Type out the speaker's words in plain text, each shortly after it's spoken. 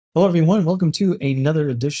Hello, everyone. Welcome to another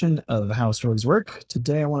edition of How Stories Work.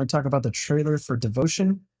 Today, I want to talk about the trailer for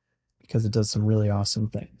Devotion because it does some really awesome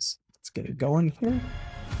things. Let's get it going here.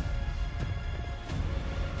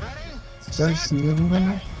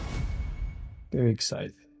 Very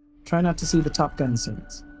excited. Try not to see the Top Gun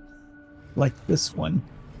scenes like this one,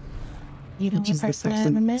 which is the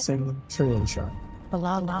same trailer shot.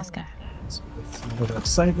 Belong Oscar. So, a little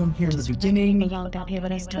excitement here in the beginning. Belong down here,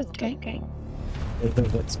 but it's just okay.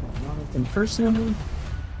 What's going on in person.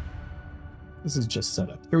 This is just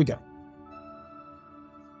set up. Here we go.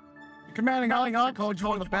 Commanding all Coach,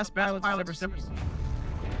 one of the best pilots I've ever seen.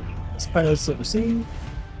 Best pilots ever seen.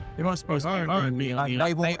 You weren't supposed to be a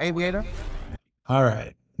naval aviator? All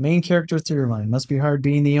right. Main character through line. Must be hard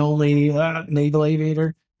being the only naval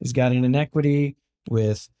aviator. He's got an inequity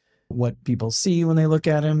with what people see when they look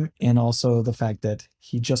at him, and also the fact that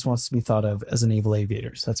he just wants to be thought of as a naval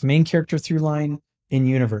aviator. So that's main character through line in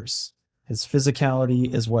universe. His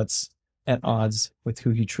physicality is what's at odds with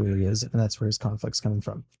who he truly is, and that's where his conflict's coming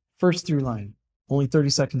from. First through line, only 30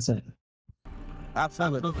 seconds in.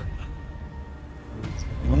 Absolutely.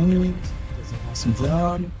 Does an awesome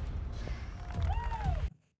job.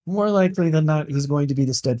 More likely than not, he's going to be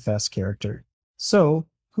the steadfast character. So,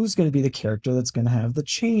 who's going to be the character that's going to have the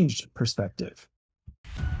changed perspective?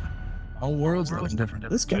 Whole world's looking different.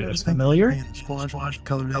 This guy is familiar.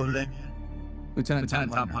 Lieutenant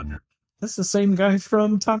Top Hunter. That's the same guy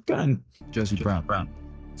from Top Gun. Jesse Brown.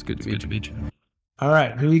 It's good to meet you. All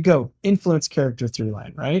right, here you go. Influence character through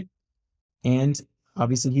line, right? And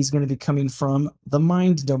obviously he's going to be coming from the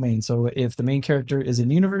mind domain. So if the main character is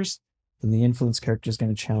in universe, then the influence character is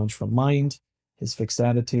going to challenge from mind, his fixed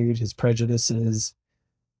attitude, his prejudices,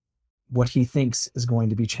 what he thinks is going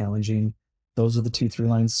to be challenging. Those are the two through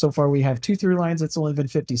lines. So far we have two through lines. It's only been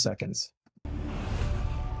 50 seconds.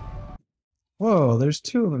 Whoa, there's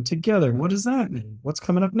two of them together. What does that mean? What's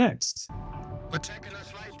coming up next? We're taking a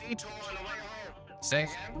slight detour on the way home. Say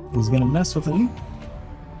He's going to mess with him.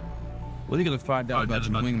 what are you going to find out about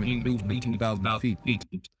your wingman being 18,000 feet?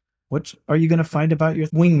 What are you going to find about your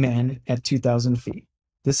wingman at 2,000 feet?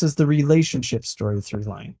 This is the relationship story through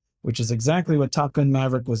line, which is exactly what Top Gun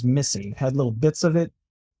Maverick was missing. It had little bits of it,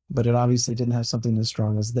 but it obviously didn't have something as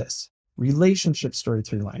strong as this. Relationship story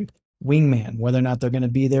through line. Wingman, whether or not they're going to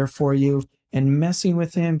be there for you, and messing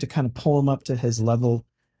with him to kind of pull him up to his level.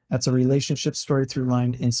 That's a relationship story through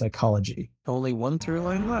line in psychology. Only one through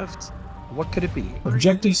line left. What could it be?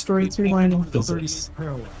 Objective story through line in physics.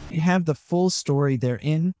 You have the full story there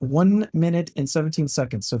in 1 minute and 17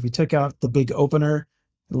 seconds. So if you took out the big opener,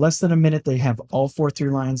 less than a minute, they have all four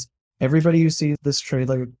through lines. Everybody who sees this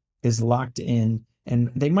trailer is locked in,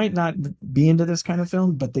 and they might not be into this kind of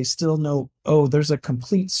film, but they still know, oh, there's a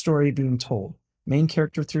complete story being told. Main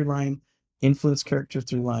character through line, influence character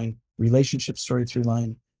through line, relationship story through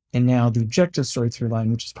line, and now the objective story through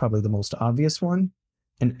line, which is probably the most obvious one.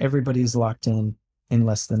 And everybody's locked in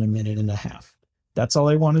less than a minute and a half. That's all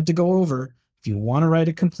I wanted to go over. If you want to write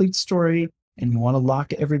a complete story and you want to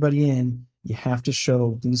lock everybody in, you have to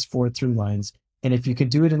show these four through lines. And if you can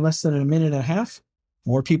do it in less than a minute and a half,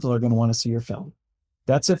 more people are going to want to see your film.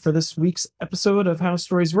 That's it for this week's episode of How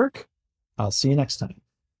Stories Work. I'll see you next time.